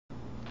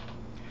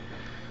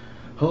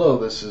Hello,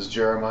 this is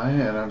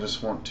Jeremiah, and I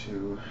just want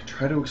to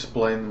try to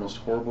explain the most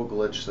horrible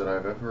glitch that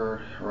I've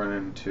ever run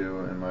into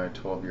in my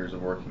 12 years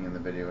of working in the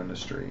video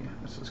industry.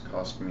 This has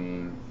cost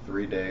me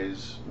 3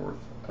 days worth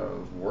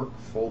of work,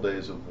 full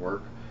days of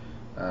work,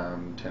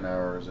 10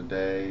 hours a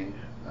day,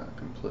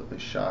 completely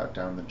shot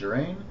down the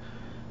drain.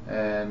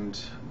 And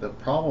the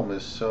problem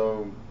is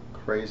so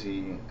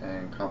crazy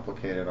and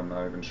complicated, I'm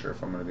not even sure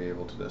if I'm going to be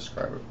able to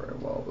describe it very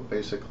well. But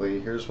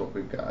basically, here's what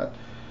we've got.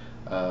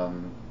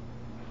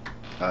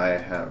 I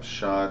have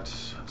shot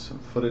some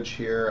footage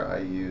here. I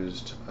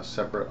used a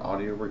separate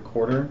audio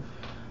recorder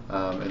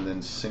and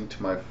then synced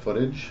my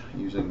footage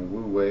using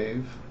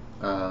WooWave.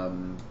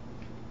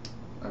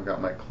 I've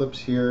got my clips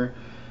here.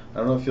 I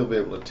don't know if you'll be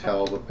able to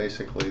tell, but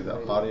basically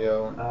the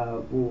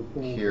audio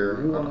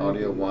here on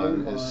audio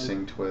 1 is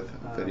synced with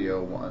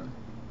video 1.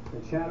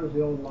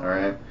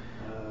 Alright,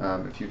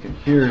 if you can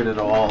hear it at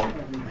all,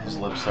 his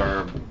lips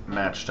are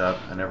matched up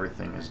and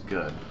everything is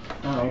good.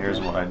 Here's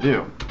what I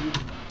do.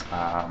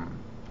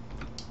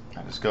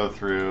 I just go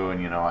through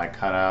and I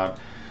cut out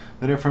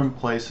the different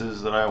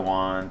places that I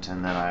want,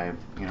 and then I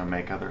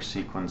make other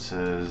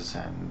sequences,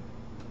 and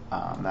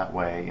that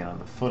way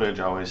the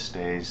footage always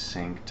stays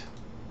synced.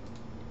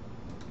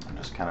 I'm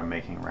just kind of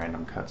making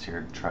random cuts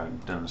here to try to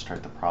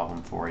demonstrate the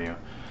problem for you.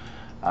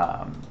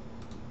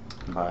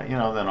 But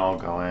then I'll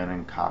go in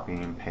and copy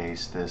and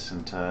paste this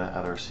into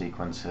other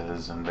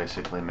sequences and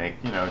basically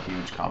make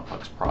huge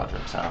complex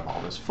projects out of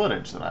all this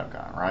footage that I've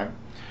got, right?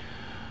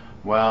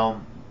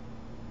 Well,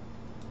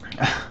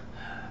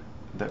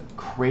 the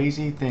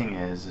crazy thing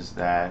is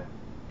that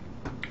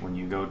when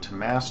you go to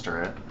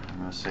master it, I'm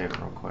going to save it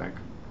real quick.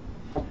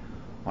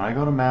 When I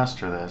go to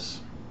master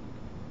this,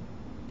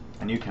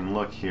 and you can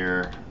look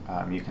here,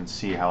 you can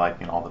see how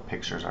all the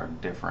pictures are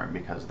different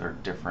because they're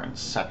different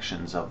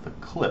sections of the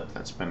clip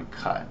that's been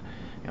cut.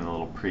 In the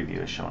little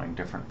preview is showing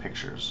different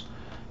pictures,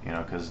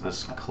 because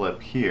this clip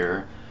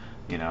here,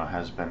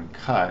 has been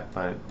cut,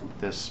 but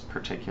this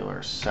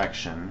particular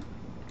section,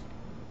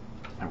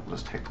 I will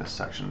just take this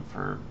section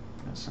for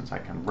instance. I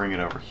can bring it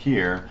over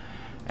here,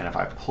 and if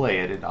I play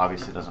it, it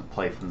obviously doesn't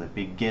play from the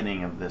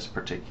beginning of this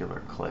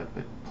particular clip.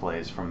 It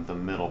plays from the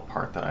middle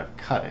part that I've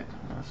cut it.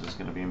 And this is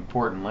going to be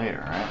important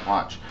later, right?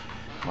 Watch.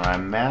 When I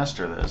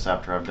master this,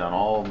 after I've done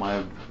all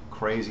my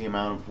crazy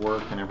amount of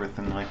work and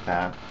everything like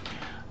that,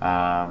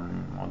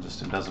 well,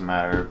 just it doesn't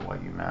matter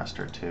what you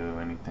master to,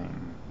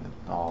 anything,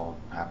 it all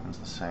happens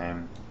the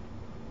same.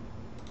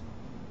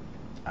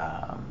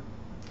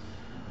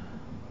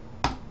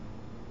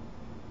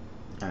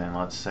 And then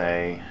let's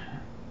say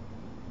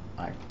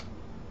I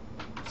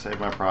save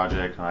my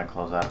project and I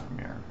close out of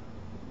Premiere.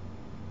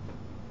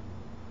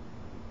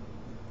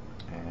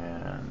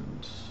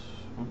 And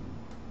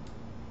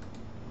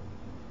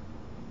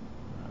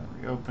I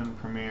reopen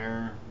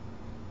Premiere.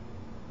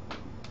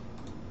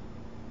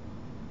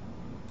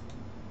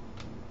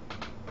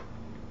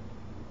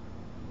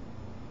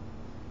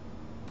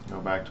 Go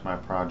back to my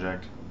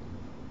project.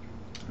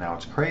 Now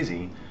what's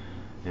crazy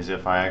is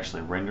if I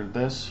actually rendered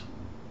this,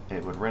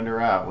 it would render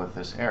out with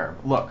this error.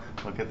 Look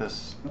at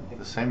this,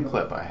 the same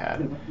clip I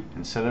had.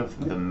 Instead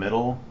of the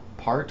middle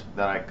part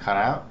that I cut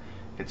out,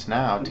 it's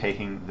now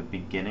taking the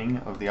beginning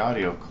of the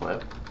audio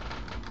clip,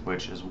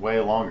 which is way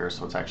longer,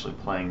 so it's actually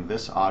playing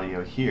this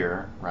audio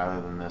here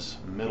rather than this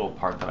middle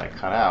part that I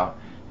cut out,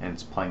 and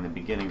it's playing the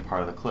beginning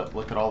part of the clip.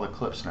 Look at all the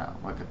clips now.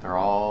 They're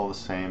all the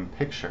same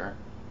picture,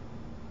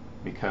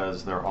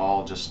 because they're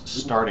all just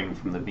starting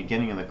from the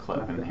beginning of the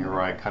clip. And here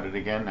where I cut it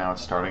again, now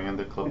it's starting in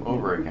the clip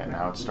over again.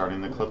 Now it's starting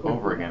the clip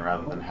over again,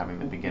 rather than having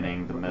the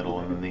beginning, the middle,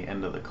 and then the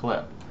end of the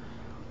clip.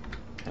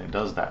 And it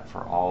does that for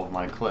all of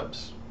my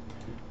clips.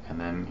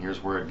 And then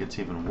here's where it gets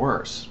even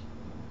worse.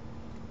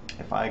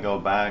 If I go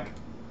back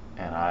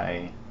and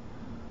I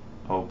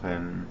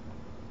open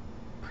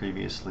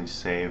previously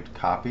saved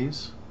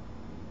copies,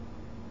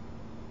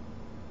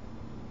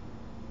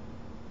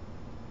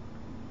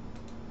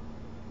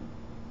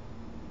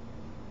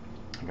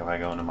 if I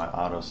go into my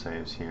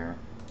autosaves here,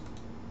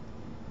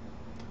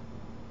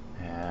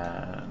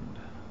 and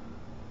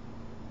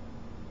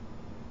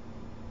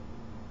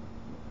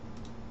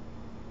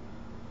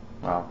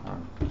well,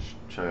 I'll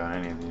show you on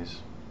any of these.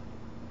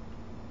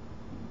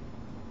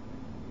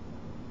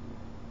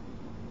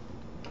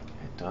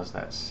 It does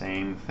that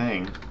same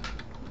thing.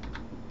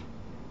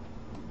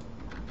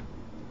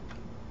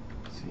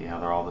 See how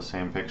they're all the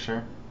same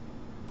picture?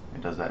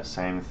 It does that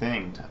same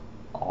thing to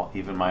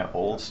even my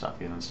old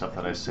stuff, even stuff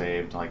that I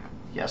saved like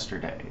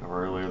yesterday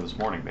or earlier this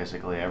morning.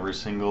 Basically every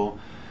single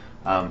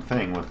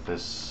thing with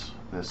this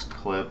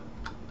clip,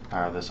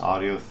 or this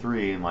audio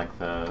 3, and like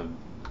the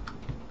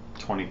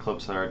 20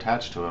 clips that are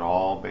attached to it,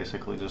 all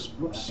basically just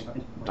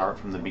start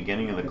from the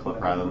beginning of the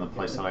clip rather than the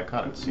place that I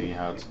cut it. See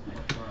how it's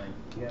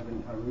like,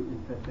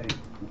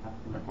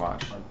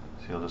 watch. So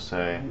he'll just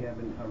say,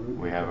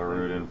 we have a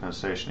root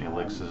infestation. He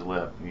licks his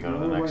lip. You go to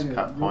the next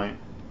cut point.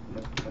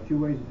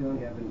 We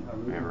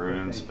have a root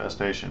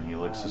infestation. He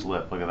licks his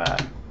lip. Look at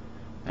that.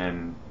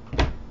 And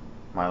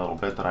my little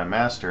bit that I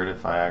mastered,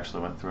 if I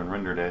actually went through and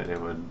rendered it, it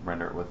would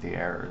render it with the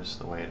errors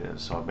the way it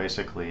is. So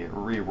basically it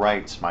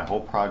rewrites my whole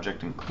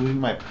project, including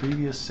my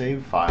previous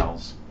save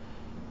files,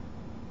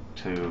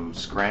 to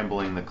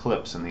scrambling the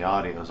clips and the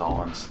audios all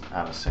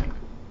out of sync.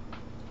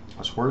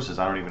 What's worse is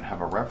I don't even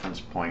have a reference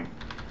point.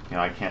 You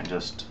know, I can't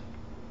just,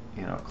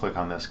 you know, click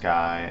on this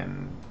guy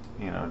and,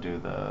 you know, do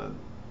the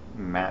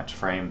match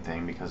frame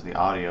thing, because the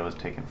audio is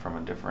taken from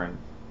a different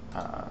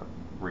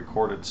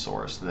recorded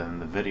source than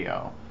the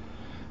video.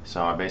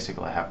 So I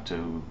basically have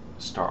to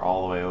start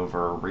all the way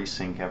over,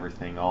 resync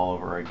everything all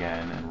over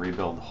again, and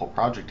rebuild the whole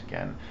project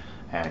again,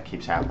 and it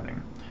keeps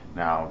happening.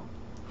 Now,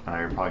 I know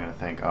you're probably going to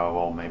think, oh,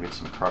 well, maybe it's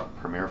some corrupt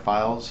Premiere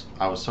files.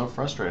 I was so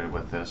frustrated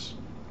with this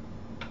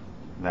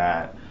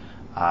that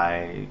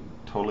I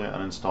totally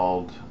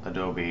uninstalled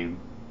Adobe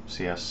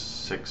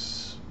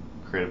CS6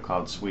 Creative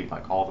Cloud Suite,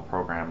 like all the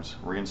programs,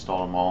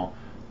 reinstalled them all,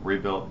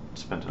 rebuilt,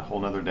 spent a whole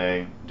nother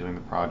day doing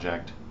the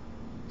project.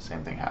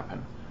 Same thing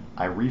happened.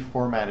 I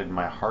reformatted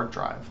my hard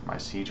drive, my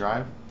C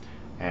drive,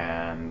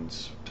 and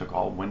took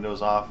all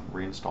Windows off,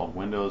 reinstalled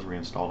Windows,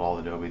 reinstalled all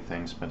the Adobe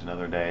things, spent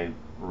another day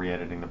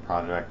re-editing the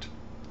project.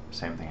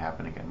 Same thing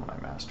happened again when I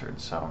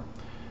mastered. So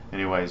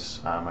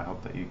anyways, I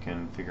hope that you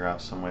can figure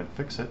out some way to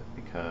fix it,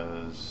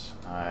 because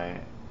I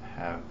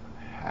have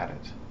had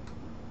it.